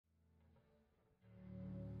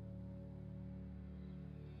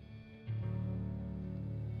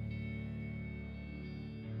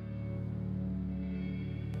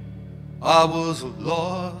I was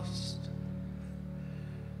lost,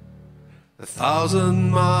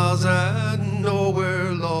 1,000 miles and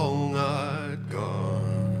nowhere long I'd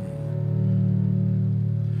gone,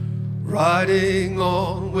 riding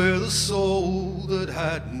on with a soul that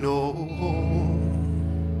had no home.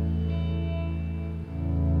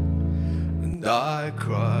 And I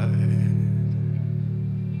cried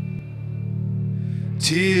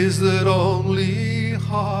tears that only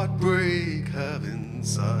heartbreak have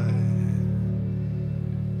inside,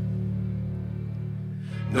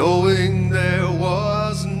 knowing there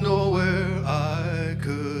was nowhere I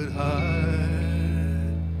could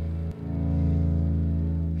hide.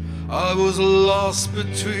 I was lost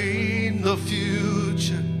between the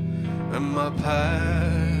future and my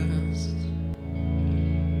past,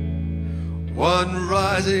 one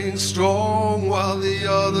rising strong while the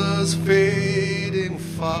other's fading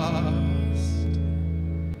fast.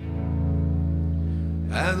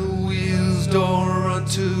 And the wheels don't run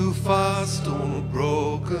too fast on a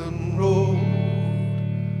broken road.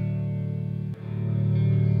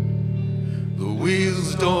 The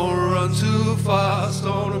wheels don't run too fast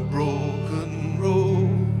on a broken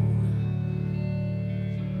road.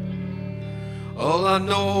 All I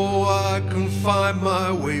know, I can find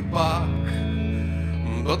my way back,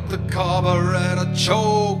 but the carburetor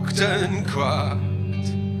choked and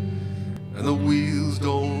cracked, and the wheels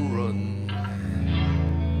don't run.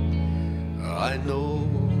 I know.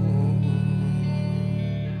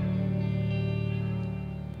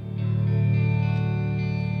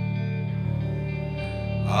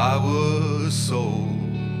 I was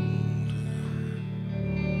sold,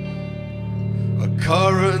 a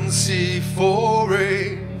currency for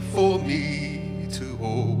me to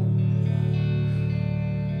hold.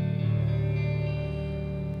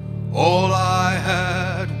 All I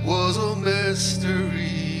had was a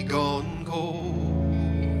mystery gone cold.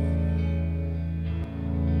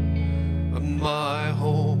 My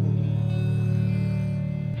home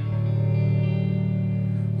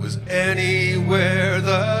was anywhere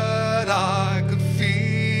that I could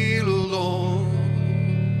feel alone.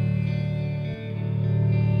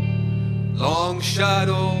 Long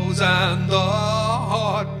shadows and the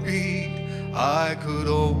heartbeat I could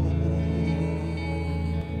own.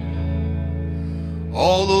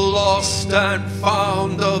 All the lost and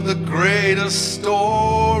found of the greatest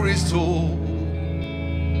stories told.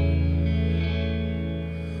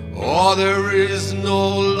 Oh, there is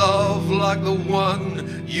no love like the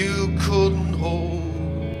one you couldn't hold.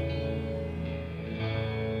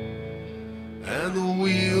 And the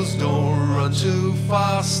wheels don't run too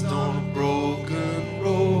fast on a broken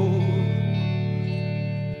road.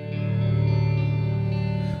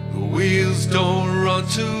 The wheels don't run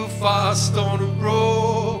too fast on a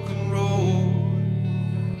broken road.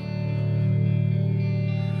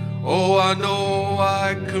 Oh, I know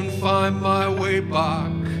I can find my way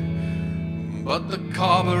back, but the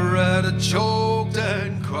carburetor choked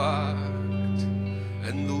and cracked,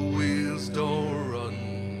 and the wheels don't run.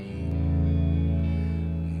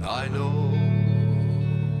 I know.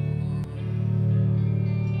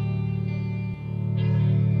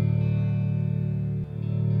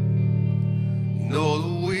 No,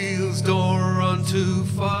 the wheels don't run too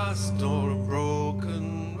fast on a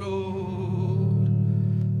broken road.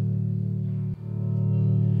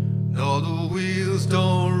 No, the wheels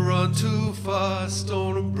don't run too fast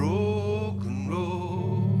on a broken road.